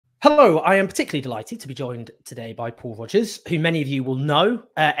Hello, I am particularly delighted to be joined today by Paul Rogers, who many of you will know,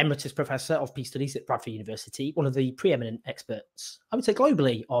 Emeritus Professor of Peace Studies at Bradford University, one of the preeminent experts, I would say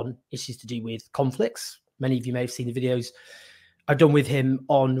globally, on issues to do with conflicts. Many of you may have seen the videos I've done with him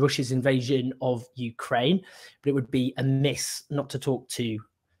on Russia's invasion of Ukraine, but it would be amiss not to talk to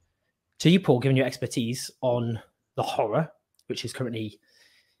you, Paul, given your expertise on the horror which is currently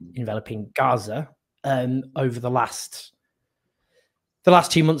enveloping Gaza over the last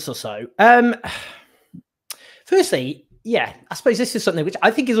 2 months or so. Firstly, yeah, I suppose this is something which I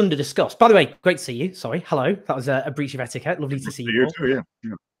think is under discussed. By the way, great to see you. Sorry, hello. That was a breach of etiquette. Lovely to see you. Too,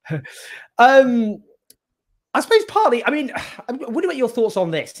 yeah. I suppose partly, I mean, what about your thoughts on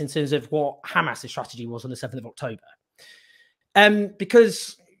this in terms of what Hamas's strategy was on the 7th of October?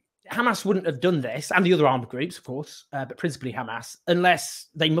 Because Hamas wouldn't have done this, and the other armed groups, of course, but principally Hamas, unless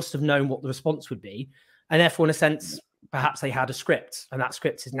they must have known what the response would be. And therefore, in a sense, perhaps they had a script, and that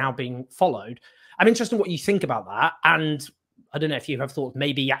script is now being followed. I'm interested in what you think about that. And I don't know if you have thought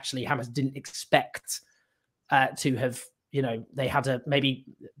maybe actually Hamas didn't expect to have, you know, they had a maybe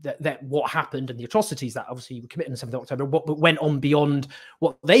that what happened and the atrocities that obviously were committed on 7th of October, but went on beyond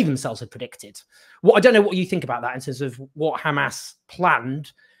what they themselves had predicted. I don't know what you think about that in terms of what Hamas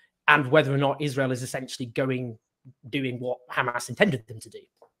planned and whether or not Israel is essentially doing what Hamas intended them to do.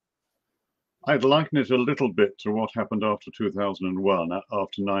 I'd liken it a little bit to what happened after 2001,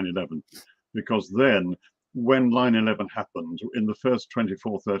 after 9/11, because then when 9/11 happened, in the first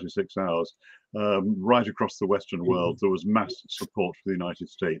 24, 36 hours, right across the Western world, there was mass support for the United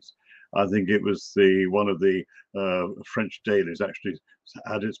States. I think it was one of the French dailies actually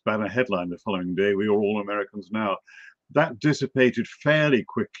had its banner headline the following day, "We are all Americans now." That dissipated fairly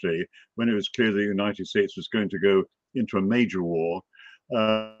quickly when it was clear the United States was going to go into a major war.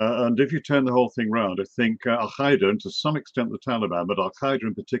 And if you turn the whole thing around, I think Al-Qaeda, and to some extent the Taliban, but Al-Qaeda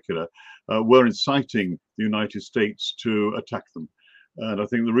in particular, were inciting the United States to attack them. And I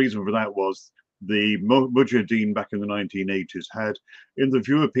think the reason for that was the Mujahideen back in the 1980s had, in the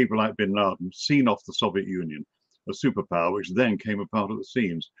view of people like bin Laden, seen off the Soviet Union, a superpower, which then came apart at the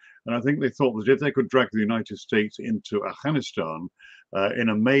seams. And I think they thought that if they could drag the United States into Afghanistan in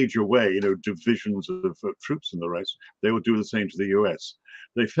a major way, you know, divisions of troops and the rest, they would do the same to the US.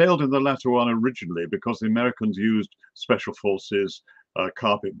 They failed in the latter one originally because the Americans used special forces,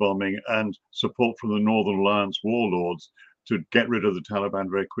 carpet bombing, and support from the Northern Alliance warlords to get rid of the Taliban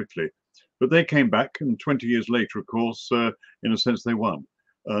very quickly. But they came back, and 20 years later, of course, in a sense, they won.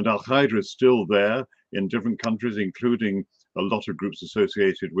 And Al-Qaeda is still there in different countries, including a lot of groups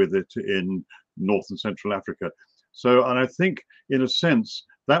associated with it in North and Central Africa. So, and I think, in a sense,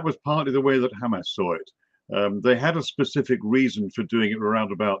 that was partly the way that Hamas saw it. They had a specific reason for doing it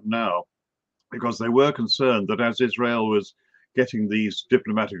around about now, because they were concerned that as Israel was getting these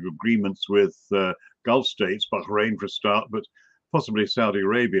diplomatic agreements with Gulf states, Bahrain for a start, but possibly Saudi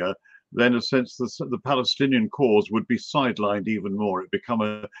Arabia, then in a sense the Palestinian cause would be sidelined even more. It become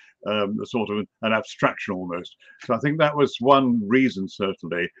a sort of an abstraction almost. So I think that was one reason,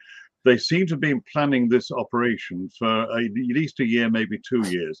 certainly. They seem to have been planning this operation for at least a year, maybe 2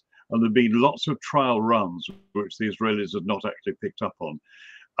 years. And there've been lots of trial runs, which the Israelis had not actually picked up on.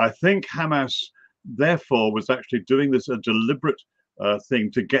 I think Hamas, therefore, was actually doing this a deliberate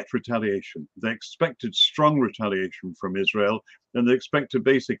thing to get retaliation. They expected strong retaliation from Israel, and they expected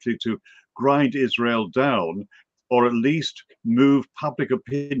basically to grind Israel down, or at least move public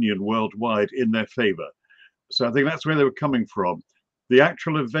opinion worldwide in their favor. So I think that's where they were coming from. The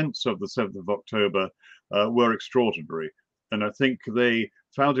actual events of the 7th of October were extraordinary. And I think they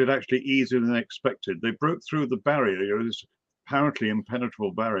found it actually easier than they expected. They broke through the barrier, you know, this apparently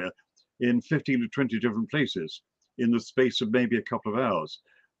impenetrable barrier, in 15 to 20 different places in the space of maybe a couple of hours.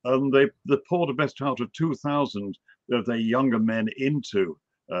 They poured the best out of 2,000 of their younger men into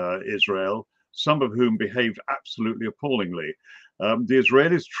Israel, some of whom behaved absolutely appallingly. The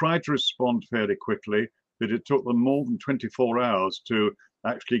Israelis tried to respond fairly quickly, but it took them more than 24 hours to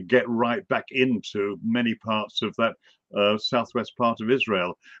actually get right back into many parts of that southwest part of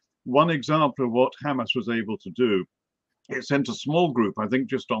Israel. One example of what Hamas was able to do, it sent a small group, I think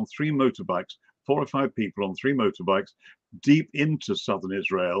just on 3 motorbikes, 4 or 5 people on 3 motorbikes, deep into southern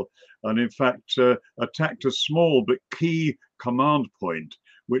Israel, and in fact attacked a small but key command point,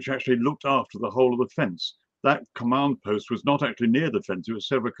 which actually looked after the whole of the fence. That command post was not actually near the fence, it was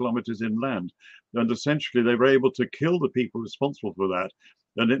several kilometers inland. And essentially they were able to kill the people responsible for that.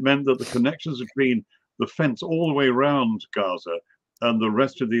 And it meant that the connections between the fence all the way around Gaza and the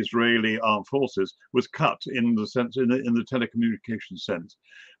rest of the Israeli armed forces was cut in the sense, in the telecommunication sense.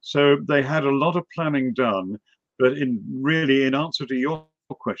 So they had a lot of planning done, but in answer to your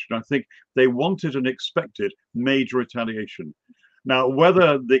question. I think they wanted and expected major retaliation. Now,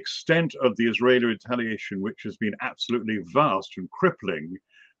 whether the extent of the Israeli retaliation, which has been absolutely vast and crippling,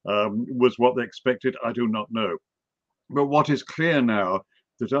 was what they expected, I do not know. But what is clear now,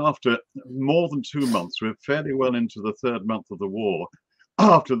 that after more than 2 months, we're fairly well into the 3rd month of the war.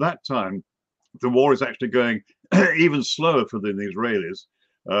 After that time, the war is actually going even slower for the Israelis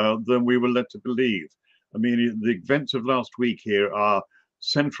than we were led to believe. I mean, the events of last week here are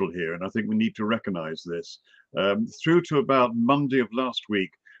central here, and I think we need to recognize this. Through to about Monday of last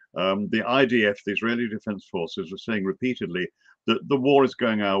week, the IDF, the Israeli Defense Forces, were saying repeatedly that the war is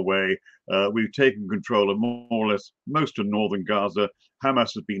going our way. We've taken control of more or less most of northern Gaza.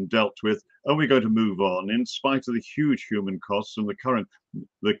 Hamas has been dealt with, and we're going to move on in spite of the huge human costs and the current,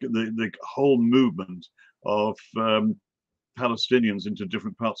 the whole movement of Palestinians into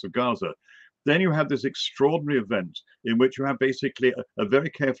different parts of Gaza. Then you have this extraordinary event in which you have basically a very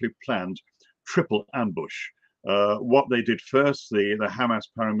carefully planned triple ambush. What they did first, the Hamas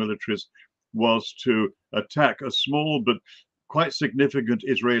paramilitaries, was to attack a small but quite significant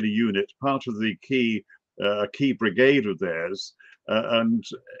Israeli unit, part of the key brigade of theirs, and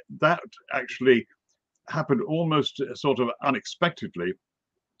that actually happened almost sort of unexpectedly.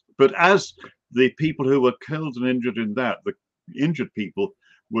 But as the people who were killed and injured in that, the injured people,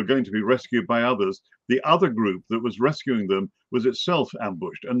 were going to be rescued by others, the other group that was rescuing them was itself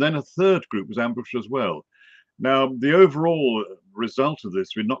ambushed, and then a third group was ambushed as well. Now, the overall result of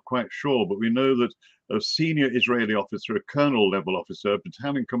this, we're not quite sure, but we know that a senior Israeli officer, a colonel-level officer, a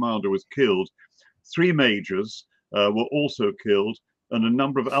battalion commander, was killed. 3 majors were also killed, and a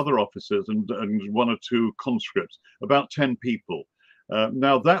number of other officers and 1 or 2 conscripts, about 10 people.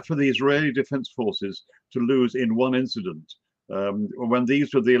 Now, that for the Israeli Defense Forces to lose in one incident, when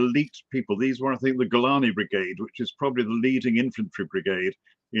these were the elite people, these were, I think, the Golani Brigade, which is probably the leading infantry brigade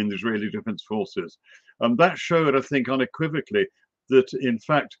in the Israeli Defense Forces. That showed, I think, unequivocally that, in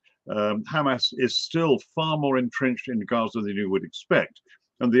fact, Hamas is still far more entrenched in Gaza than you would expect.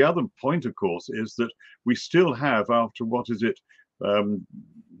 And the other point, of course, is that we still have, after what is it,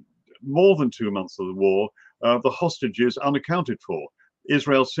 more than 2 months of the war, the hostages unaccounted for.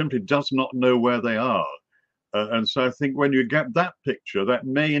 Israel simply does not know where they are. And so I think when you get that picture, that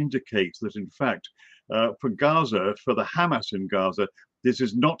may indicate that, in fact, for Gaza, for the Hamas in Gaza, this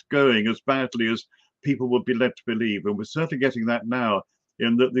is not going as badly as people would be led to believe. And we're certainly getting that now,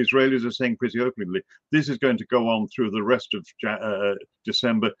 in that the Israelis are saying pretty openly, this is going to go on through the rest of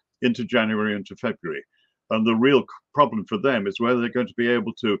December into January, into February. And the real problem for them is whether they're going to be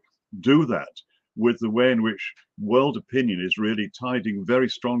able to do that with the way in which world opinion is really tiding very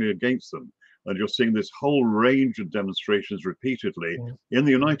strongly against them. And you're seeing this whole range of demonstrations repeatedly in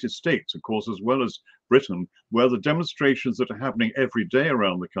the United States, of course, as well as Britain, where the demonstrations that are happening every day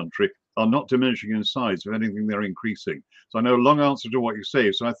around the country are not diminishing in size. If anything, they're increasing. So I know a long answer to what you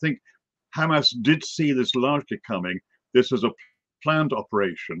say. So I think Hamas did see this largely coming. This was a planned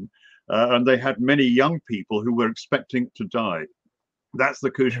operation, and they had many young people who were expecting to die. That's the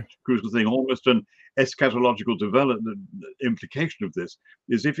crucial thing. Almost an eschatological development implication of this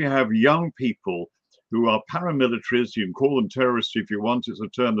is if you have young people who are paramilitaries, you can call them terrorists if you want, it's a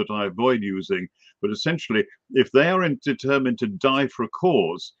term that I avoid using, but essentially, if they are determined to die for a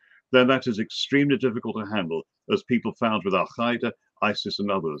cause, then that is extremely difficult to handle, as people found with Al-Qaeda, ISIS,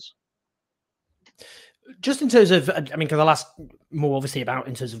 and others. Just in terms of, I mean, because I'll ask more obviously about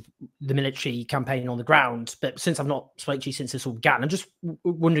in terms of the military campaign on the ground, but since I've not spoken to you since this all began, I'm just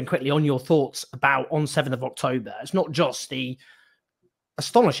wondering quickly on your thoughts about on 7th of October. It's not just the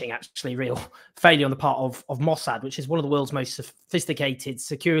astonishing, actually, real failure on the part of Mossad, which is one of the world's most sophisticated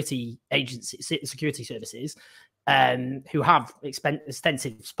security agencies, security services, who have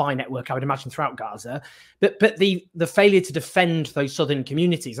extensive spy network, I would imagine, throughout Gaza, but the failure to defend those southern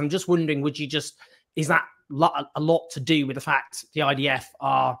communities. I'm just wondering, is that a lot to do with the fact the IDF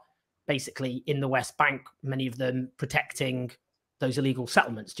are basically in the West Bank, many of them protecting those illegal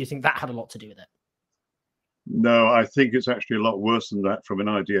settlements? Do you think that had a lot to do with it? No, I think it's actually a lot worse than that from an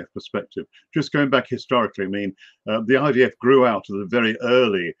IDF perspective. Just going back historically, I mean, the IDF grew out of the very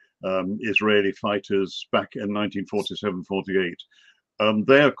early Israeli fighters back in 1947-48.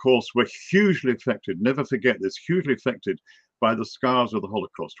 They, of course, were hugely affected, never forget this, hugely affected by the scars of the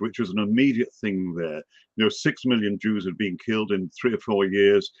Holocaust, which was an immediate thing there. 6 million Jews had been killed in 3 or 4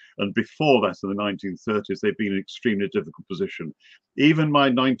 years. And before that, in the 1930s, they'd been in an extremely difficult position. Even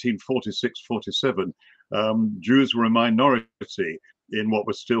by 1946-47, Jews were a minority in what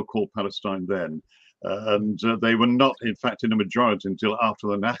was still called Palestine then. They were not, in fact, in a majority until after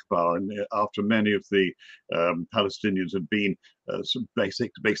the Nakba and after many of the Palestinians had been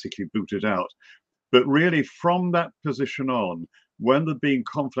basically booted out. But really, from that position on, when there'd been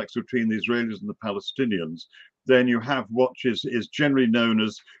conflicts between the Israelis and the Palestinians, then you have what is generally known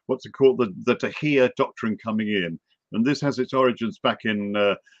as what's called the Tahrir doctrine coming in. And this has its origins back in,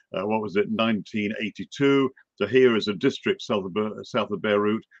 what was it, 1982. Tahrir is a district south of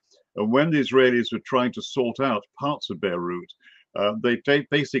Beirut. And when the Israelis were trying to sort out parts of Beirut, they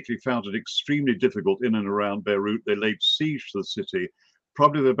basically found it extremely difficult in and around Beirut. They laid siege to the city.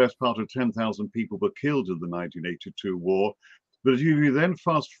 Probably the best part of 10,000 people were killed in the 1982 war. But if you then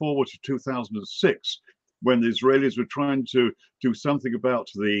fast forward to 2006, when the Israelis were trying to do something about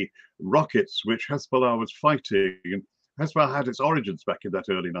the rockets which Hezbollah was fighting, and Hezbollah had its origins back in that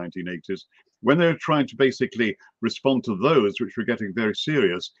early 1980s, when they were trying to basically respond to those which were getting very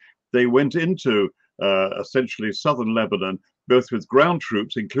serious, they went into essentially southern Lebanon, both with ground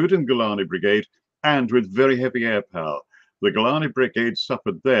troops, including the Golani Brigade, and with very heavy air power. The Golani Brigade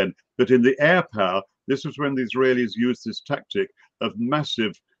suffered then, but in the air power, this was when the Israelis used this tactic of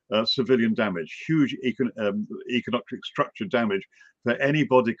massive civilian damage, huge economic structure damage for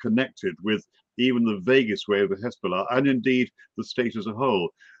anybody connected with even the vaguest way of the Hezbollah, and indeed the state as a whole.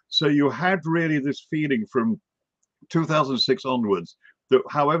 So you had really this feeling from 2006 onwards that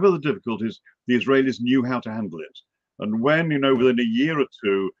however the difficulties, the Israelis knew how to handle it. And when, within a year or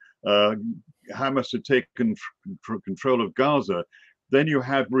two, Hamas had taken control of Gaza, then you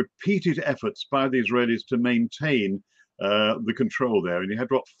had repeated efforts by the Israelis to maintain the control there. And you had,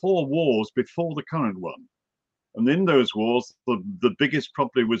 4 wars before the current one. And in those wars, the biggest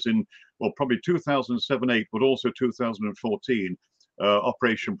probably was in, probably 2007-8, but also 2014,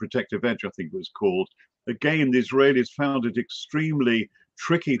 Operation Protective Edge, I think it was called. Again, the Israelis found it extremely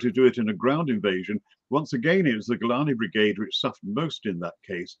tricky to do it in a ground invasion. Once again, it was the Golani Brigade which suffered most in that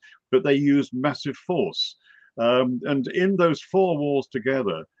case, but they used massive force. And in those 4 wars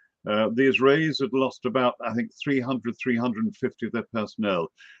together, the Israelis had lost about, I think, 300, 350 of their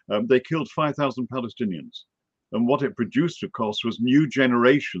personnel. They killed 5,000 Palestinians. And what it produced, of course, was new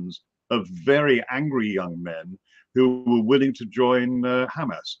generations of very angry young men who were willing to join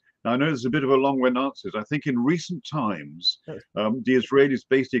Hamas. Now, I know there's a bit of a long-winded answer. I think in recent times, the Israelis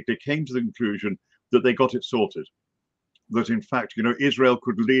basically came to the conclusion that they got it sorted. That, in fact, Israel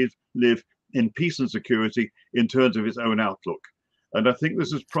could live in peace and security in terms of its own outlook. And I think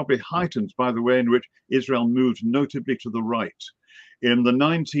this is probably heightened by the way in which Israel moved notably to the right. In the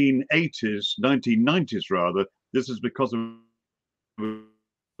 1990s rather, this is because of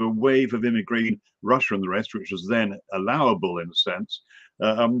a wave of immigration, Russia and the rest, which was then allowable in a sense.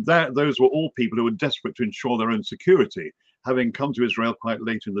 Those were all people who were desperate to ensure their own security, having come to Israel quite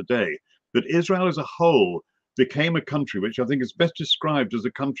late in the day. But Israel as a whole became a country which I think is best described as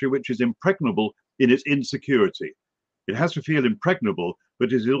a country which is impregnable in its insecurity. It has to feel impregnable,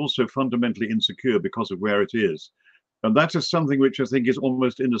 but it is also fundamentally insecure because of where it is. And that is something which I think is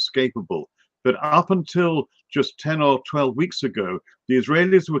almost inescapable. But up until just 10 or 12 weeks ago, the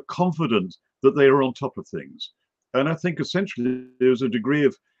Israelis were confident that they were on top of things. And I think essentially there was a degree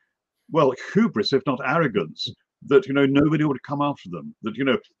of, well, hubris, if not arrogance, that, nobody would come after them. That,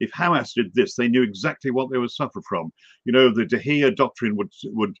 if Hamas did this, they knew exactly what they would suffer from. The Tahrir doctrine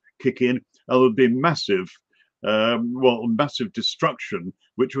would kick in, and there would be massive, massive destruction,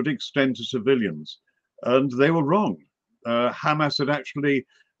 which would extend to civilians. And they were wrong. Hamas had actually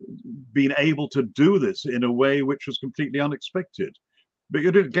been able to do this in a way which was completely unexpected.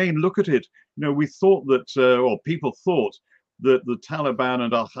 But again, look at it. We thought that, or people thought that the Taliban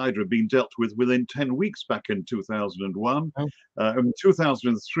and Al-Qaeda had been dealt with within 10 weeks back in 2001. In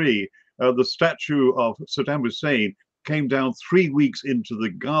 2003, the statue of Saddam Hussein came down 3 weeks into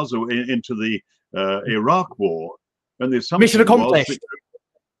the Iraq war, and the assumption mission accomplished. Was that,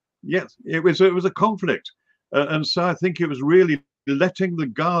 yes, it was a conflict, and so I think it was really letting the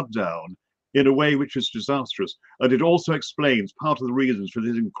guard down in a way which is disastrous, and it also explains part of the reasons for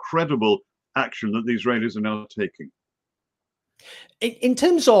this incredible action that the Israelis are now taking. In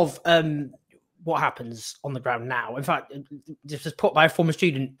terms of what happens on the ground now, in fact, this was put by a former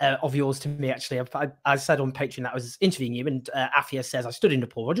student of yours to me, actually. I said on Patreon that I was interviewing you, and Afia says, I studied in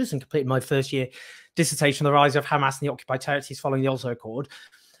Nepal, Rogers, and completed my first year dissertation on the rise of Hamas in the occupied territories following the Oslo Accord.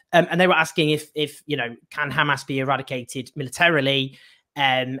 And they were asking if can Hamas be eradicated militarily,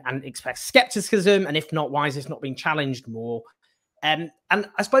 and express skepticism, and if not, why is this not being challenged more? And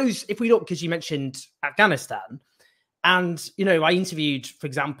I suppose if we look, because you mentioned Afghanistan, And, you know, I interviewed, for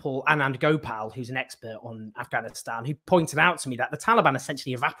example, Anand Gopal, who's an expert on Afghanistan, who pointed out to me that the Taliban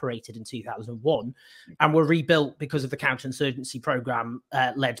essentially evaporated in 2001 and were rebuilt because of the counterinsurgency program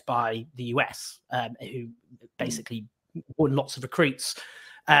led by the US, who basically won lots of recruits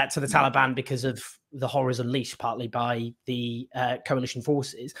to the Taliban because of the horrors unleashed partly by the coalition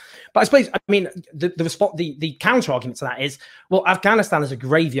forces. But I suppose, I mean, the counter argument to that is, well, Afghanistan is a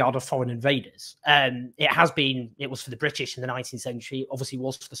graveyard of foreign invaders. It was for the British in the 19th century, obviously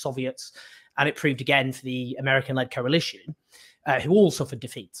was for the Soviets, and it proved again for the American-led coalition, who all suffered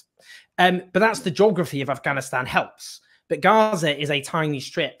defeat. But that's the geography of Afghanistan helps. But Gaza is a tiny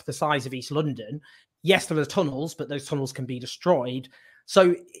strip the size of East London. Yes, there are tunnels, but those tunnels can be destroyed.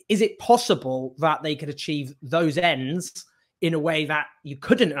 So is it possible that they could achieve those ends in a way that you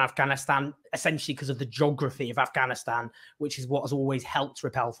couldn't in Afghanistan, essentially because of the geography of Afghanistan, which is what has always helped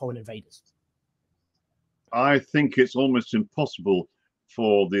repel foreign invaders? I think it's almost impossible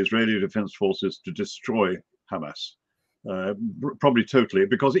for the Israeli Defense Forces to destroy Hamas, probably totally,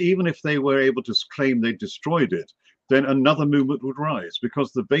 because even if they were able to claim they destroyed it, then another movement would rise,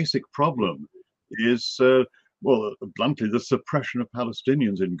 because the basic problem is well, bluntly, the suppression of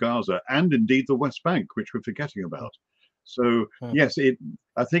Palestinians in Gaza and indeed the West Bank, which we're forgetting about. So, yes,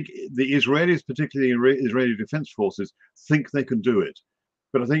 I think the Israelis, particularly Israeli Defense Forces, think they can do it.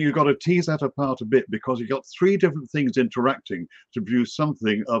 But I think you've got to tease that apart a bit, because you've got three different things interacting to produce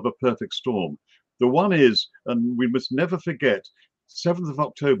something of a perfect storm. The one is, and we must never forget, 7th of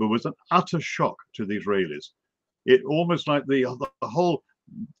October was an utter shock to the Israelis. It almost like the whole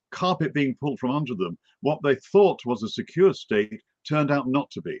carpet being pulled from under them. What they thought was a secure state turned out not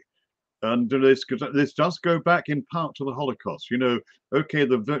to be. And this does go back in part to the Holocaust. You know, okay,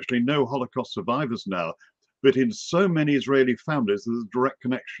 there are virtually no Holocaust survivors now, but in so many Israeli families, there's direct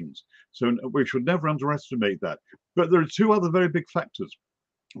connections. So we should never underestimate that. But there are two other very big factors.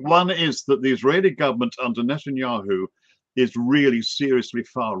 One is that the Israeli government under Netanyahu is really seriously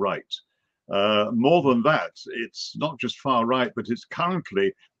far right. More than that, it's not just far right, but it's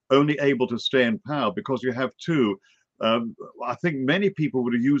currently only able to stay in power because you have two, I think many people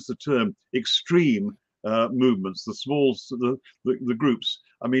would have used the term extreme movements, the groups.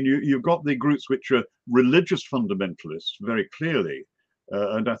 I mean, you've got the groups which are religious fundamentalists very clearly,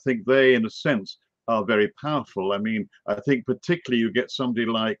 and I think they, in a sense, are very powerful. I mean, I think particularly you get somebody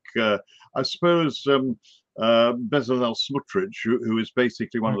like, I suppose, Bezalel Smotrich, who is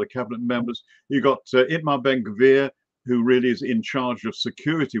basically one of the cabinet members. You got Itamar Ben-Gvir, who really is in charge of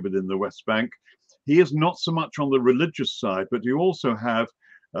security within the West Bank. He is not so much on the religious side, but you also have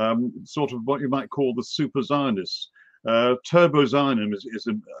sort of what you might call the super Zionists. Turbo-Zionism is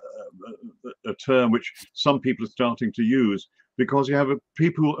a term which some people are starting to use, because you have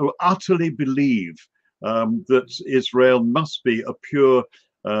people who utterly believe that Israel must be a pure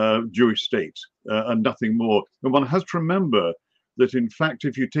Jewish state and nothing more. And one has to remember that, in fact,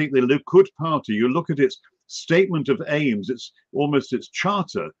 if you take the Likud party, you look at its statement of aims, it's almost its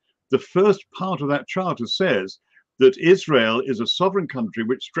charter. The first part of that charter says that Israel is a sovereign country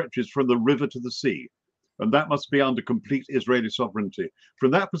which stretches from the river to the sea, and that must be under complete Israeli sovereignty.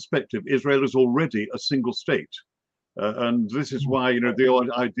 From that perspective, Israel is already a single state. And this is why, you know,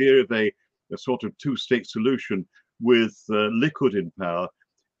 the idea of a sort of two-state solution with Likud in power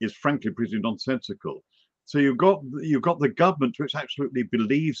is frankly pretty nonsensical. So you've got the government which absolutely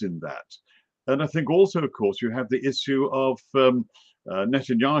believes in that. And I think also, of course, you have the issue of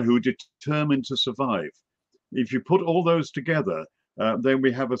Netanyahu determined to survive. If you put all those together, then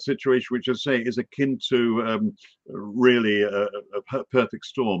we have a situation which, I say, is akin to really a perfect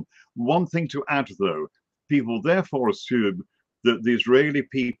storm. One thing to add, though, people therefore assume that the Israeli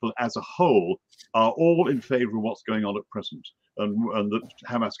people as a whole are all in favor of what's going on at present, and that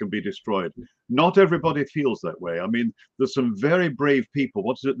Hamas can be destroyed. Not everybody feels that way. I mean, there's some very brave people.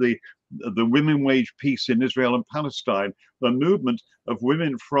 What is it? The Women Wage Peace in Israel and Palestine, a movement of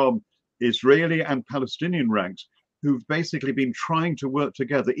women from Israeli and Palestinian ranks who've basically been trying to work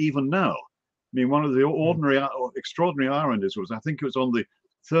together even now. I mean, one of the extraordinary ironies was, I think it was on the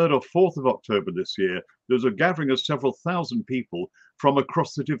 3rd or 4th of October this year, there was a gathering of several thousand people from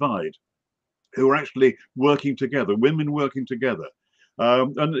across the divide who were actually working together, women working together.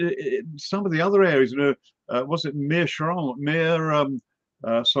 And some of the other areas, you know, was it Mir Sharon,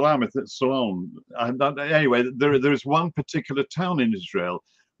 Salon? Anyway, there is one particular town in Israel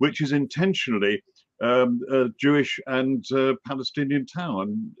which is intentionally a Jewish and Palestinian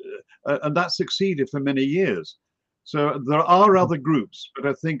town, and that succeeded for many years. So there are other groups, but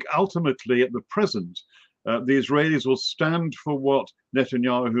I think ultimately at the present, the Israelis will stand for what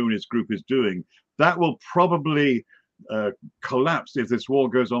Netanyahu and his group is doing. That will probably collapse if this war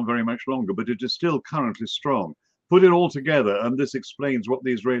goes on very much longer, but it is still currently strong. Put it all together, and this explains what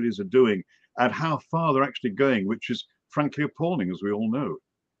the Israelis are doing and how far they're actually going, which is frankly appalling, as we all know.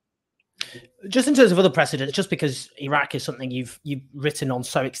 Just in terms of other precedents, just because Iraq is something you've written on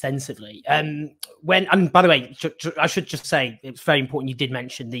so extensively, and by the way, I should just say it's very important you did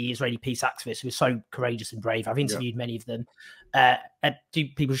mention the Israeli peace activists who were so courageous and brave. I've interviewed many of them.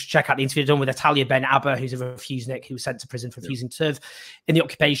 People should check out the interview done with Atalia Ben Abba, who's a refusenik who was sent to prison for refusing to serve in the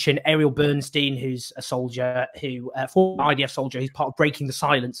occupation. Ariel Bernstein, who's a soldier former IDF soldier, who's part of Breaking the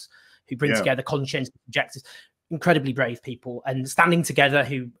Silence, who brings together conscientious objectives. Incredibly brave people, and Standing Together,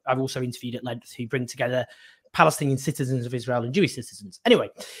 who I've also interviewed at length, who bring together Palestinian citizens of Israel and Jewish citizens. Anyway,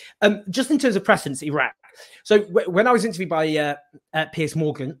 just in terms of precedents, Iraq. So when I was interviewed by Piers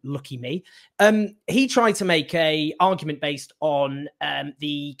Morgan, lucky me, he tried to make an argument based on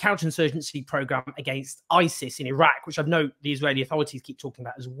the counterinsurgency program against ISIS in Iraq, which I know the Israeli authorities keep talking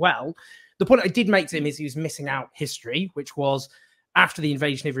about as well. The point I did make to him is he was missing out history, which was after the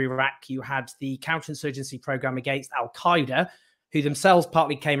invasion of Iraq, you had the counterinsurgency program against Al-Qaeda, who themselves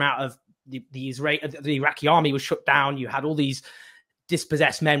partly came out of the Iraqi army was shut down. You had all these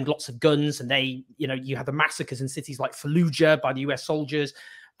dispossessed men with lots of guns, and you had the massacres in cities like Fallujah by the US soldiers,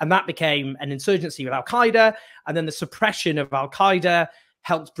 and that became an insurgency with Al-Qaeda. And then the suppression of Al-Qaeda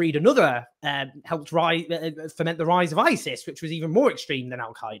helped breed another, foment the rise of ISIS, which was even more extreme than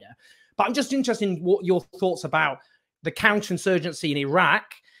Al-Qaeda. But I'm just interested in what your thoughts about the counterinsurgency in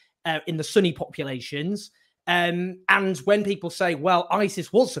Iraq, in the Sunni populations, and when people say, well,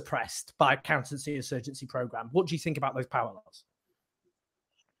 ISIS was suppressed by a counterinsurgency program. What do you think about those parallels?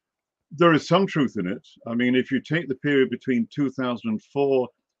 There is some truth in it. I mean, if you take the period between 2004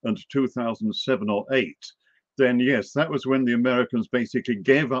 and 2007 or 8, then yes, that was when the Americans basically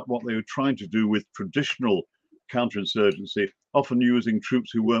gave up what they were trying to do with traditional counterinsurgency, often using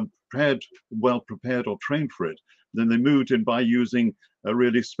troops who weren't well prepared or trained for it. Then they moved in by using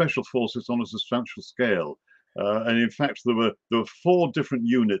really special forces on a substantial scale. And in fact, there were 4 different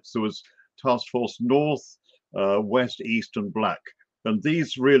units. There was Task Force North, West, East, and Black. And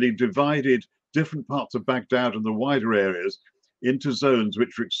these really divided different parts of Baghdad and the wider areas into zones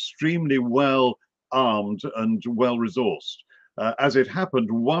which were extremely well armed and well resourced. As it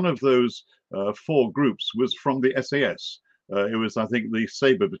happened, one of those 4 groups was from the SAS. It was, I think, the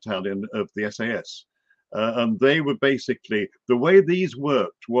Sabre Battalion of the SAS. And they were basically, the way these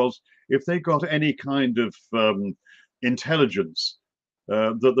worked was if they got any kind of intelligence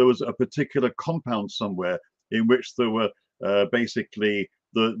that there was a particular compound somewhere in which there were basically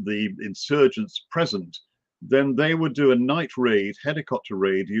the insurgents present, then they would do a night raid, helicopter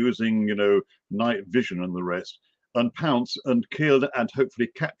raid, using, night vision and the rest, and pounce and kill and hopefully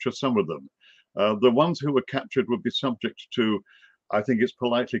capture some of them. The ones who were captured would be subject to, I think it's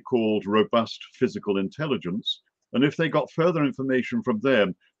politely called, robust physical intelligence. And if they got further information from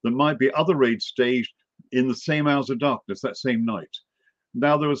them, there might be other raids staged in the same hours of darkness that same night.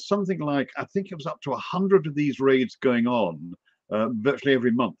 Now, there was something like, I think it was up to 100 of these raids going on virtually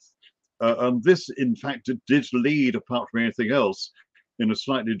every month. And this, in fact, did lead, apart from anything else, in a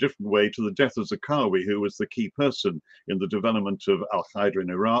slightly different way, to the death of Zarqawi, who was the key person in the development of Al-Qaeda in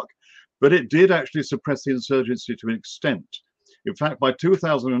Iraq. But it did actually suppress the insurgency to an extent. In fact, by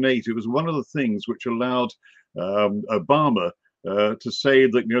 2008, it was one of the things which allowed Obama to say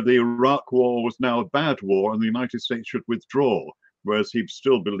that the Iraq war was now a bad war and the United States should withdraw, whereas he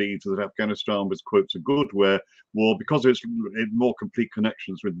still believed that Afghanistan was, quote, a good war because it had more complete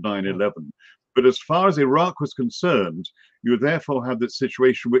connections with 9/11. But as far as Iraq was concerned, you therefore had this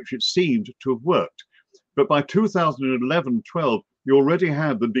situation which it seemed to have worked. But by 2011-12, you already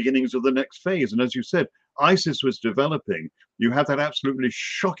had the beginnings of the next phase. And as you said, ISIS was developing. You had that absolutely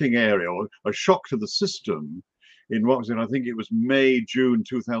shocking area, or a shock to the system, in what was it? I think it was May, June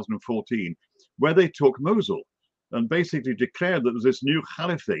 2014, where they took Mosul and basically declared that there was this new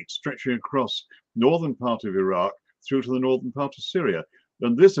caliphate stretching across northern part of Iraq through to the northern part of Syria.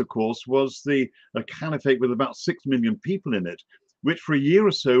 And this, of course, was a caliphate with about 6 million people in it, which for a year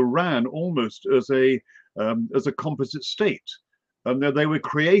or so ran almost as a composite state. And they were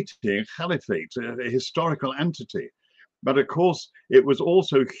creating a caliphate, a historical entity. But of course, it was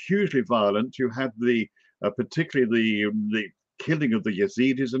also hugely violent. You had particularly the killing of the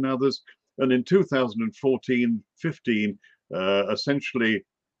Yazidis and others. And in 2014-15, essentially,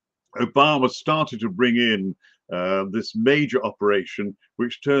 Obama started to bring in this major operation,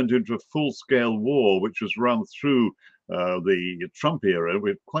 which turned into a full-scale war, which was run through the Trump era,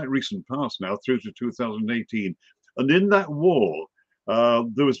 with quite recent past now, through to 2018. And in that war,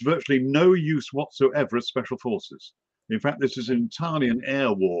 there was virtually no use whatsoever of special forces. In fact, this is entirely an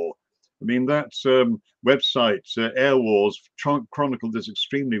air war. I mean, that website, Air Wars, chronicled this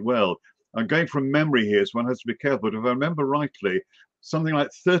extremely well. I'm going from memory here, so one has to be careful. But if I remember rightly, something like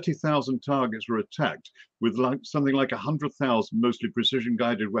 30,000 targets were attacked with something like 100,000 mostly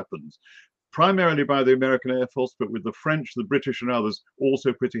precision-guided weapons, primarily by the American Air Force, but with the French, the British, and others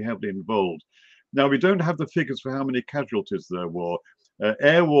also pretty heavily involved. Now, we don't have the figures for how many casualties there were.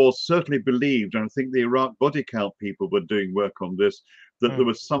 Air Wars certainly believed, and I think the Iraq body count people were doing work on this, that there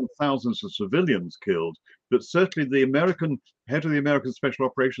were some thousands of civilians killed. But certainly the American head of the American Special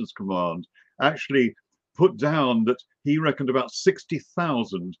Operations Command actually put down that he reckoned about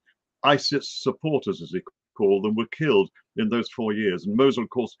 60,000 ISIS supporters, as he called them, were killed in those 4 years. And Mosul, of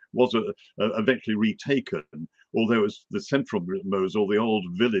course, was eventually retaken, although it was the central Mosul, the old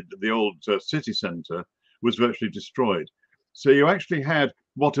village, the old city center, was virtually destroyed. So you actually had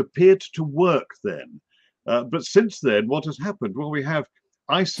what appeared to work then. But since then, what has happened? Well, we have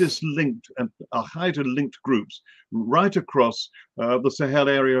ISIS-linked and Al-Qaeda-linked groups right across the Sahel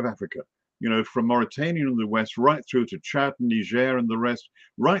area of Africa. You know, from Mauritania in the west, right through to Chad, Niger, and the rest,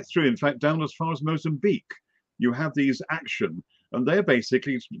 right through, in fact, down as far as Mozambique. You have these action, and they're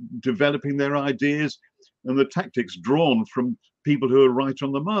basically developing their ideas and the tactics drawn from people who are right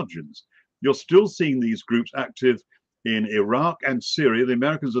on the margins. You're still seeing these groups active in Iraq and Syria. The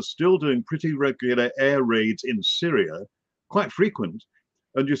Americans are still doing pretty regular air raids in Syria, quite frequent,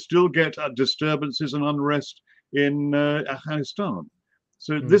 and you still get disturbances and unrest in Afghanistan.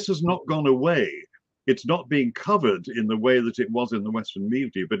 So this has not gone away. It's not being covered in the way that it was in the Western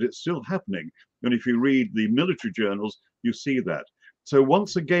media, but it's still happening. And if you read the military journals, you see that. So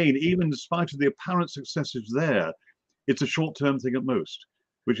once again, even in spite of the apparent successes there, it's a short-term thing at most,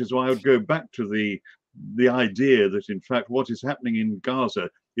 which is why I would go back to the idea that, in fact, what is happening in Gaza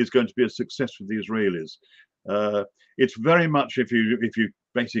is going to be a success for the Israelis. It's very much, if you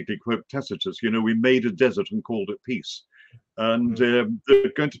basically quote Tacitus, you know, we made a desert and called it peace. And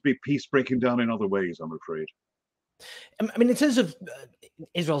there's going to be peace breaking down in other ways, I'm afraid. I mean, in terms of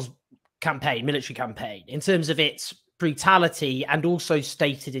Israel's campaign, military campaign, in terms of its brutality and also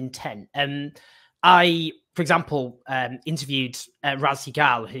stated intent, I, for example, interviewed Raz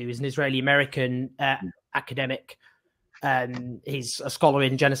Sigal, who is an Israeli-American academic. He's a scholar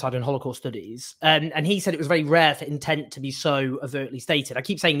in genocide and Holocaust studies. And he said it was very rare for intent to be so overtly stated. I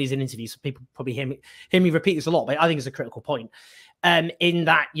keep saying these in interviews, so people probably hear me repeat this a lot, but I think it's a critical point. In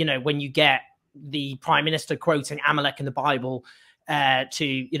that, you know, when you get the prime minister quoting Amalek in the Bible to,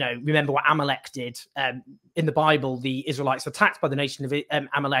 you know, remember what Amalek did. In the Bible, the Israelites were attacked by the nation of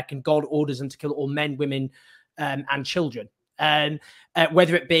Amalek, and God orders them to kill all men, women, and children.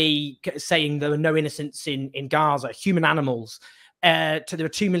 Whether it be saying there were no innocents in Gaza, human animals, there were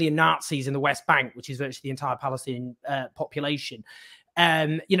 2 million Nazis in the West Bank, which is virtually the entire Palestinian population.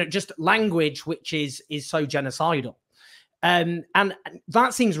 You know, just language which is so genocidal. And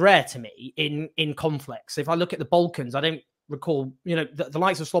that seems rare to me in conflicts. If I look at the Balkans, I don't recall, you know, the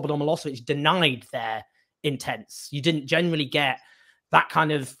likes of Slobodan Milosevic denied their intents. You didn't generally get that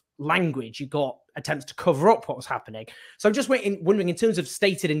kind of language. You got attempts to cover up what was happening. So I'm just wondering in terms of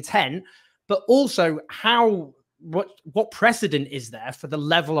stated intent, but also what precedent is there for the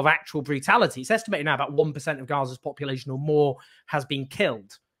level of actual brutality? It's estimated now about 1% of Gaza's population or more has been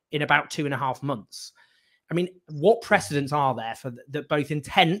killed in about 2.5 months. I mean, what precedents are there for that both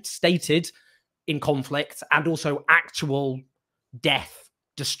intent stated in conflict and also actual death,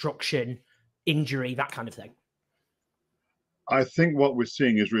 destruction, injury, that kind of thing? I think what we're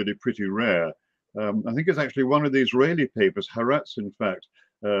seeing is really pretty rare. I think it's actually one of the Israeli papers, Haaretz, in fact,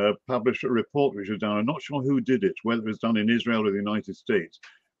 published a report which was done. I'm not sure who did it, whether it was done in Israel or the United States,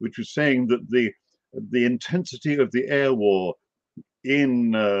 which was saying that the intensity of the air war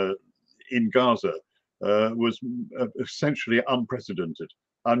in Gaza was essentially unprecedented.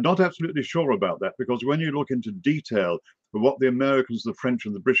 I'm not absolutely sure about that, because when you look into detail of what the Americans, the French,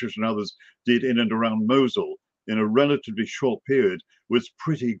 and the British and others did in and around Mosul in a relatively short period, was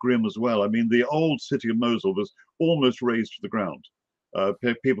pretty grim as well. I mean, the old city of Mosul was almost razed to the ground.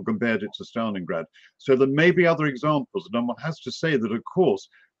 People compared it to Stalingrad. So there may be other examples, and one has to say that, of course,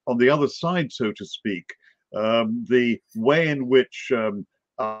 on the other side, so to speak, the way in which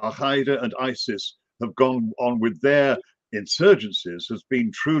Al-Qaeda and ISIS have gone on with their insurgencies has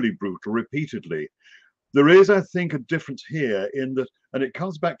been truly brutal repeatedly. There is, I think, a difference here in that, and it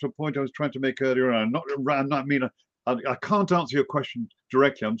comes back to a point I was trying to make earlier on. I can't answer your question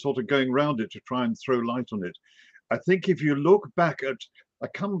directly. I'm sort of going around it to try and throw light on it. I think if you look back at, I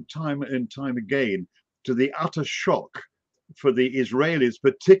come time and time again to the utter shock for the Israelis,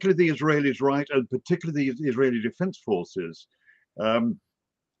 particularly the Israelis right, and particularly the Israeli Defense Forces,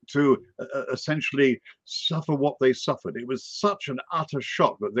 to essentially suffer what they suffered. It was such an utter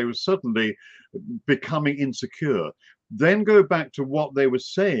shock that they were suddenly becoming insecure. Then go back to what they were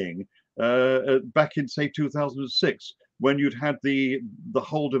saying back in, say, 2006, when you'd had the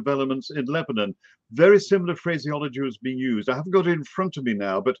whole developments in Lebanon. Very similar phraseology was being used. I haven't got it in front of me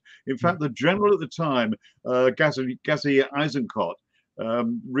now, but in fact, the general at the time, Ghazi Eisenkot,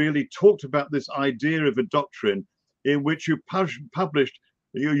 really talked about this idea of a doctrine in which you punished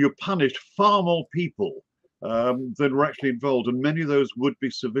far more people than were actually involved, and many of those would be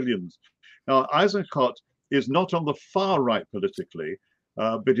civilians. Now, Eisenkot is not on the far right politically,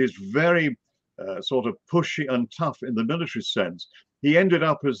 but is very sort of pushy and tough in the military sense. He ended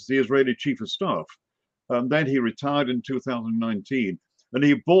up as the Israeli chief of staff, and then he retired in 2019, and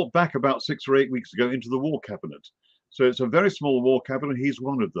he brought back about 6 or 8 weeks ago into the war cabinet. So it's a very small war cabinet. He's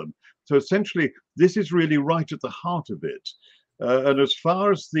one of them. So essentially, this is really right at the heart of it. And as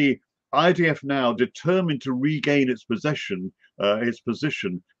far as the IDF now determined to regain its position as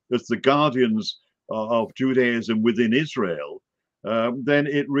the guardians of Judaism within Israel, then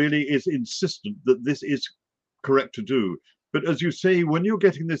it really is insistent that this is correct to do. But as you say, when you're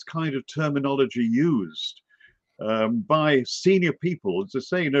getting this kind of terminology used by senior people, as I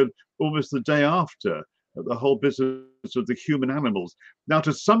say, almost the day after the whole business of the human animals. Now,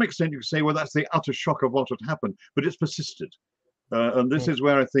 to some extent, you can say, well, that's the utter shock of what had happened, but it's persisted. And this is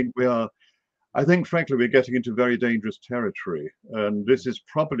where I think we are. I think, frankly, we're getting into very dangerous territory. And this is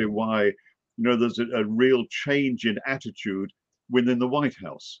probably why, there's a real change in attitude within the White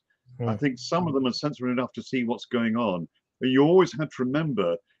House. I think some of them are sensible enough to see what's going on. But you always had to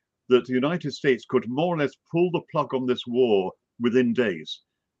remember that the United States could more or less pull the plug on this war within days.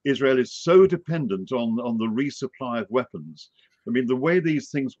 Israel is so dependent on the resupply of weapons. I mean, the way these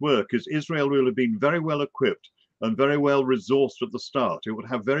things work is Israel will have been very well equipped and very well resourced at the start. It would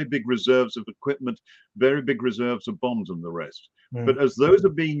have very big reserves of equipment, very big reserves of bombs and the rest. But as those are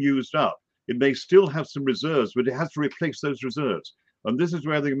being used up, it may still have some reserves, but it has to replace those reserves. And this is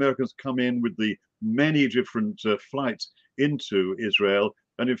where the Americans come in with the many different flights into Israel.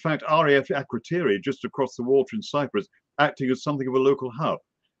 And in fact, RAF Akrotiri, just across the water in Cyprus, acting as something of a local hub,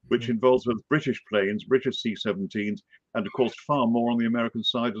 which involves both British planes, British C-17s, and of course far more on the American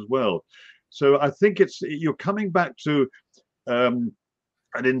side as well. So I think you're coming back to an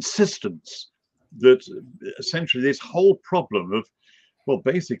insistence that essentially this whole problem of, well,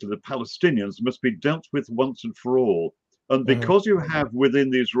 basically the Palestinians must be dealt with once and for all. And because you have within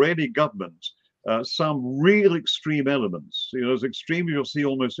the Israeli government some real extreme elements, as extreme as you'll see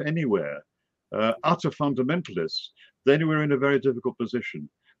almost anywhere, utter fundamentalists, then we're in a very difficult position.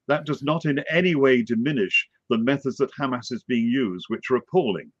 That does not in any way diminish the methods that Hamas is being used, which are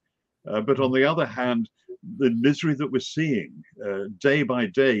appalling. But on the other hand, the misery that we're seeing day by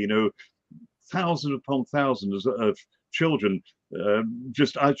day, thousands upon thousands of children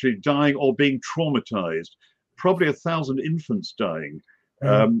just actually dying or being traumatized, probably 1,000 infants dying.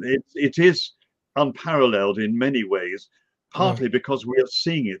 It is unparalleled in many ways, partly because we are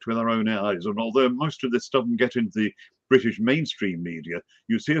seeing it with our own eyes. And although most of this doesn't get into the British mainstream media,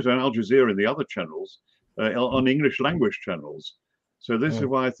 you see it on Al Jazeera and the other channels, on English language channels. So this is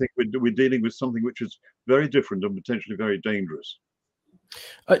why I think we're dealing with something which is very different and potentially very dangerous.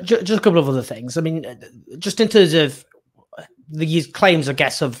 Just a couple of other things. I mean, just in terms of the claims, I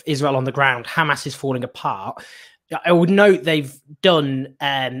guess, of Israel on the ground, Hamas is falling apart. I would note they've done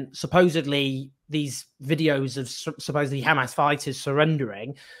supposedly these videos of supposedly Hamas fighters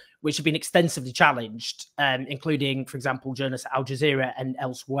surrendering, which have been extensively challenged, including, for example, journalists at Al Jazeera and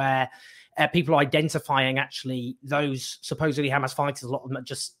elsewhere. People identifying actually those supposedly Hamas fighters. A lot of them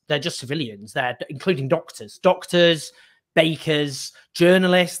they're just civilians. They're including doctors, bakers,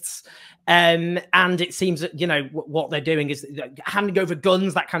 journalists. And it seems that, what they're doing is handing over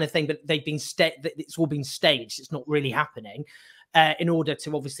guns, that kind of thing, but they've been it's all been staged. It's not really happening in order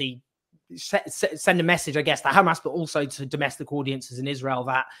to obviously send a message, I guess, to Hamas, but also to domestic audiences in Israel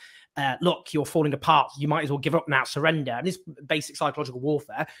that, look, you're falling apart. You might as well give up now, surrender. And this basic psychological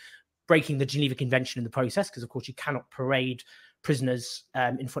warfare, breaking the Geneva Convention in the process, because, of course, you cannot parade prisoners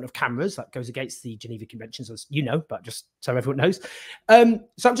in front of cameras. That goes against the Geneva Conventions, as you know, but just so everyone knows.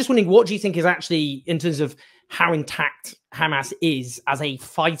 So I'm just wondering, what do you think is actually, in terms of how intact Hamas is as a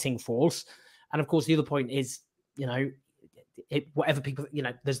fighting force? And of course, the other point is, whatever people,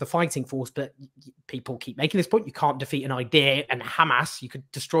 there's the fighting force, but people keep making this point. You can't defeat an idea, and Hamas, you could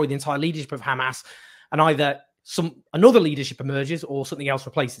destroy the entire leadership of Hamas, and either another leadership emerges or something else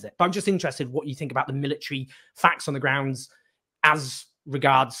replaces it. But I'm just interested what you think about the military facts on the grounds as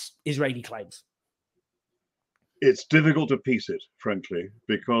regards Israeli claims? It's difficult to piece it, frankly,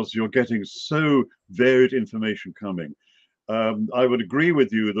 because you're getting so varied information coming. I would agree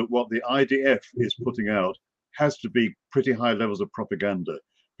with you that what the IDF is putting out has to be pretty high levels of propaganda,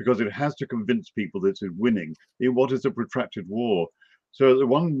 because it has to convince people that it's winning in what is a protracted war. So at the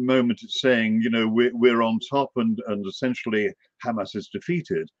one moment it's saying, you know, we're on top and essentially Hamas is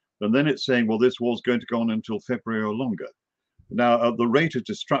defeated. And then it's saying, well, this war's going to go on until February or longer. Now, at the rate of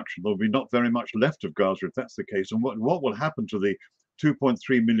destruction, there'll be not very much left of Gaza if that's the case. And what will happen to the 2.3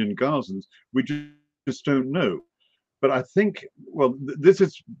 million Gazans, we just don't know. But I think, well, this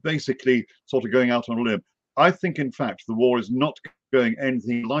is basically sort of going out on a limb. I think, in fact, the war is not going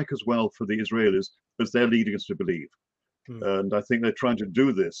anything like as well for the Israelis as they're leading us to believe. And I think they're trying to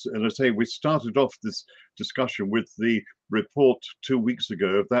do this. And I say we started off this discussion with the report 2 weeks ago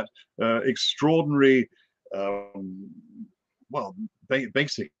of that extraordinary, well,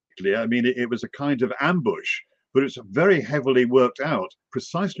 basically, I mean, it was a kind of ambush, but it's very heavily worked out,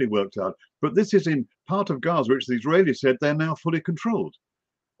 precisely worked out. But this is in part of Gaza, which the Israelis said they're now fully controlled.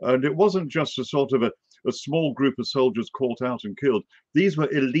 And it wasn't just a sort of a small group of soldiers caught out and killed. These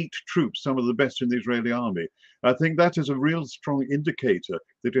were elite troops, some of the best in the Israeli army. I think that is a real strong indicator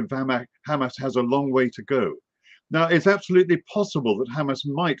that in Hamas has a long way to go. Now, it's absolutely possible that Hamas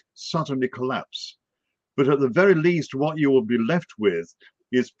might suddenly collapse. But at the very least, what you will be left with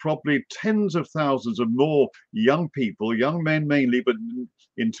is probably tens of thousands of more young people, young men mainly, but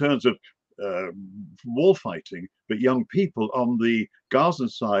in terms of war fighting, but young people on the Gaza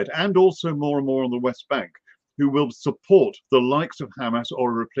side and also more and more on the West Bank who will support the likes of Hamas or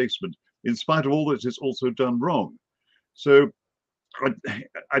a replacement, in spite of all that is also done wrong. So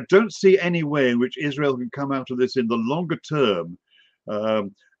I don't see any way in which Israel can come out of this in the longer term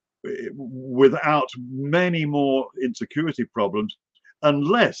without many more insecurity problems,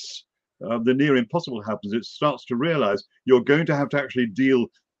 unless the near impossible happens. It starts to realize you're going to have to actually deal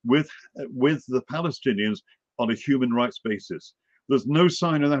with the Palestinians on a human rights basis. There's no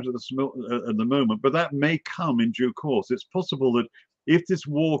sign of that at the moment, but that may come in due course. It's possible that if this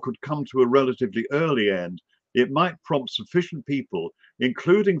war could come to a relatively early end, it might prompt sufficient people,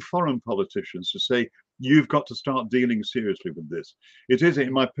 including foreign politicians, to say, you've got to start dealing seriously with this. It is,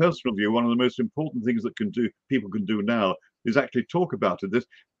 in my personal view, one of the most important things that people can do now is actually talk about this.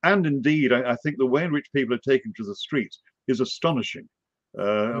 And indeed, I think the way in which people are taken to the streets is astonishing.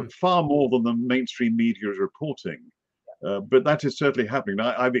 Far more than the mainstream media is reporting. But that is certainly happening.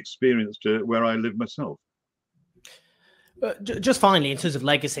 I've experienced it where I live myself. Just finally, in terms of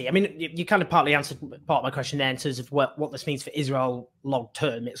legacy, I mean, you kind of partly answered part of my question there in terms of what this means for Israel long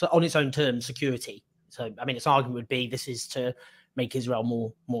term. It's on its own terms, security. So, I mean, its argument would be this is to make Israel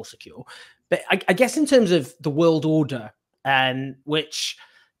more secure. But I guess in terms of the world order, which,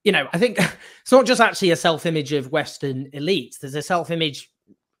 you know, I think it's not just actually a self-image of Western elites. There's a self-image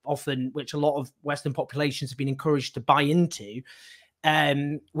often which a lot of Western populations have been encouraged to buy into,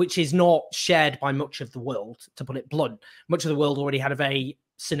 which is not shared by much of the world, to put it blunt. Much of the world already had a very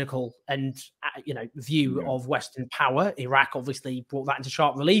cynical and, you know, view of Western power. Iraq obviously brought that into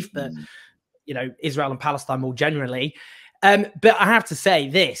sharp relief, but, you know, Israel and Palestine more generally. But I have to say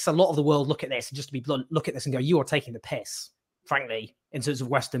this, a lot of the world look at this, and just to be blunt, look at this and go, you are taking the piss, frankly, in terms of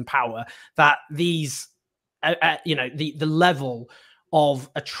Western power, that these, you know, the level of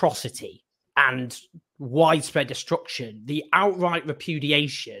atrocity and widespread destruction, the outright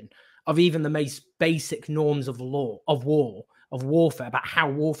repudiation of even the most basic norms of the law, of warfare, about how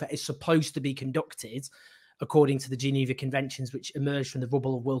warfare is supposed to be conducted according to the Geneva Conventions, which emerged from the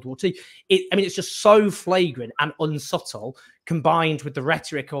rubble of World War II. I mean, it's just so flagrant and unsubtle, combined with the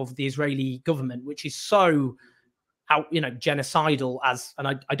rhetoric of the Israeli government, which is so, you know, genocidal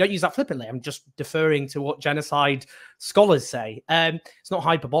and I don't use that flippantly. I'm just deferring to what genocide scholars say. It's not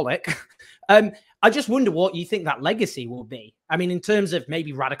hyperbolic. I just wonder what you think that legacy will be. I mean, in terms of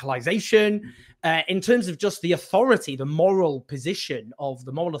maybe radicalization, in terms of just the authority, the moral position of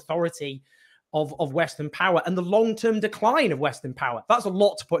the moral authority of Western power and the long-term decline of Western power. That's a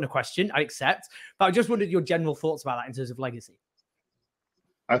lot to put in a question, I accept, but I just wondered your general thoughts about that in terms of legacy.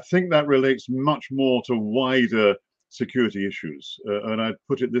 I think that relates much more to wider security issues. And I'd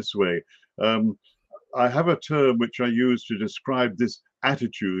put it this way. I have a term which I use to describe this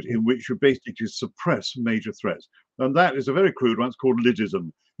attitude in which you basically suppress major threats. And that is a very crude one. It's called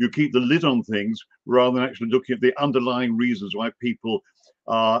lidism. You keep the lid on things rather than actually looking at the underlying reasons why people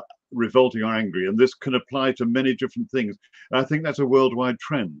are revolting or angry. And this can apply to many different things. And I think that's a worldwide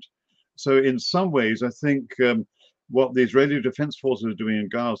trend. So in some ways, I think what the Israeli Defense Forces are doing in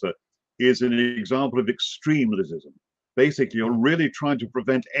Gaza is an example of extreme lidism. basically you're really trying to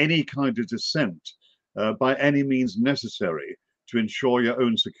prevent any kind of dissent by any means necessary to ensure your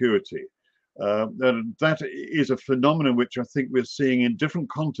own security. And that is a phenomenon which I think we're seeing in different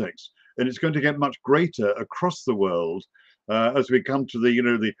contexts, and it's going to get much greater across the world as we come to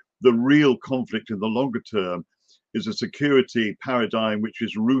the real conflict in the longer term is a security paradigm which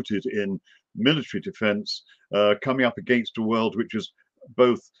is rooted in military defense, coming up against a world which is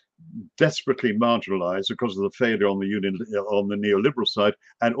both desperately marginalized because of the failure on the neoliberal side,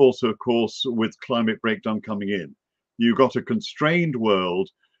 and also, of course, with climate breakdown coming in. You've got a constrained world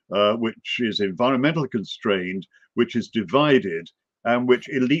which is environmentally constrained, which is divided, and which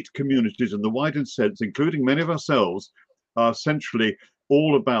elite communities in the widest sense, including many of ourselves, are essentially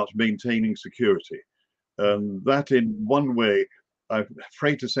all about maintaining security. That in one way, I'm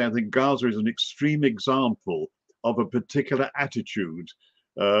afraid to say, I think Gaza is an extreme example of a particular attitude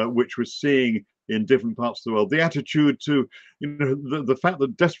which we're seeing in different parts of the world. The attitude to, the fact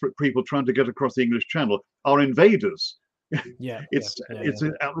that desperate people trying to get across the English Channel are invaders. It's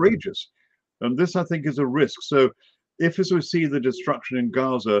outrageous. And this, I think, is a risk. So if as we see the destruction in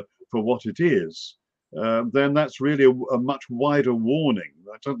Gaza for what it is, then that's really a much wider warning.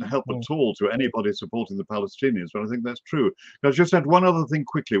 That doesn't help at all to anybody supporting the Palestinians, but I think that's true. I just add one other thing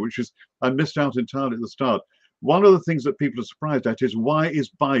quickly, which is I missed out entirely at the start. One of the things that people are surprised at is, why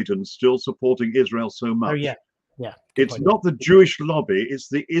is Biden still supporting Israel so much? It's not the Jewish lobby, it's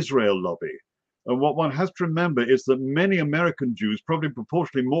the Israel lobby. And what one has to remember is that many American Jews, probably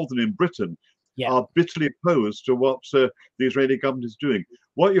proportionally more than in Britain, are bitterly opposed to what the Israeli government is doing.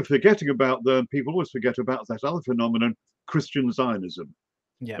 What you're forgetting about, though, and people always forget about, that other phenomenon, Christian Zionism.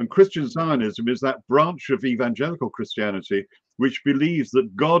 And Christian Zionism is that branch of evangelical Christianity which believes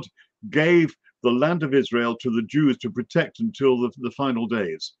that God gave the land of Israel to the Jews to protect until the final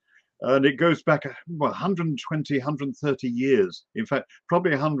days. And it goes back 120, 130 years, in fact,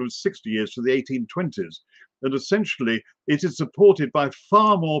 probably 160 years to the 1820s. And essentially, it is supported by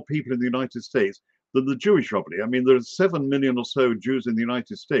far more people in the United States than the Jewish lobby. I mean, there are 7 million or so Jews in the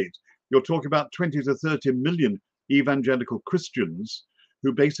United States. You're talking about 20 to 30 million evangelical Christians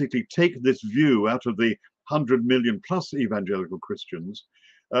who basically take this view out of the 100 million plus evangelical Christians.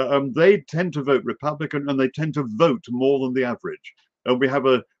 They tend to vote Republican, and they tend to vote more than the average. And we have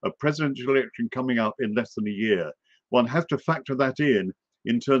a presidential election coming up in less than a year. One has to factor that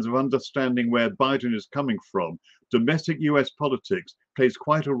in terms of understanding where Biden is coming from. Domestic US politics plays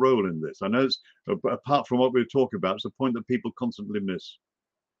quite a role in this. I know it's, apart from what we're talking about, it's a point that people constantly miss.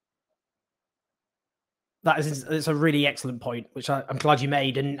 It's a really excellent point, which I'm glad you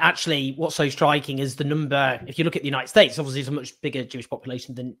made. And actually, what's so striking is the number. If you look at the United States, obviously it's a much bigger Jewish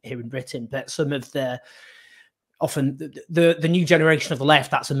population than here in Britain, but some of the new generation of the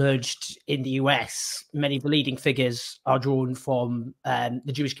left that's emerged in the US, many of the leading figures are drawn from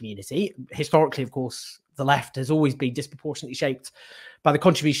the Jewish community. Historically, of course, the left has always been disproportionately shaped by the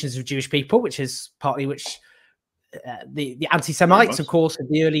contributions of Jewish people, which is partly which the anti-Semites, of course, of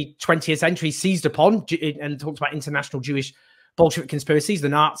the early 20th century seized upon and talked about international Jewish Bolshevik conspiracies, the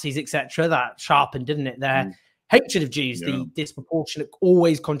Nazis, etc. That sharpened, didn't it, their hatred of Jews, the disproportionate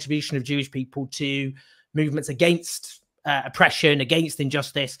always contribution of Jewish people to movements against oppression, against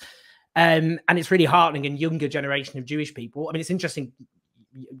injustice. And it's really heartening in younger generation of Jewish people. I mean, it's interesting,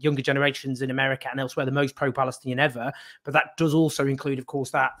 younger generations in America and elsewhere, the most pro-Palestinian ever, but that does also include, of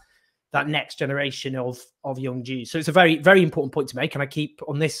course, that next generation of young Jews. So it's a very, very important point to make. And I keep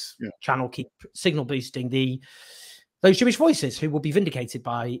on this channel, keep signal boosting those Jewish voices who will be vindicated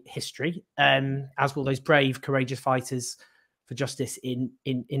by history, as will those brave, courageous fighters for justice in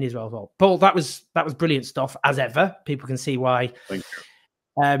Israel as well. Paul, that was brilliant stuff as ever. People can see why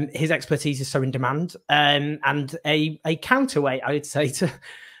his expertise is so in demand, and a counterweight, I would say, to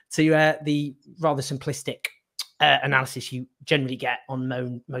the rather simplistic analysis you generally get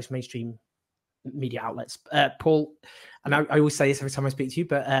on most mainstream media outlets. Paul, and I always say this every time I speak to you,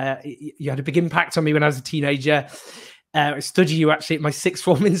 but you had a big impact on me when I was a teenager. I studied you actually at my sixth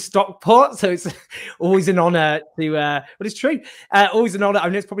form in Stockport, so it's always an honour to, but it's true, always an honour. I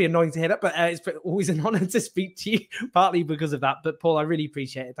know it's probably annoying to hear that, but it's always an honour to speak to you, partly because of that. But Paul, I really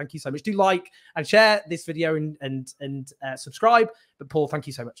appreciate it. Thank you so much. Do like and share this video and subscribe. But Paul, thank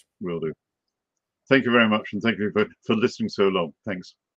you so much. Will do. Thank you very much, and thank you for listening so long. Thanks.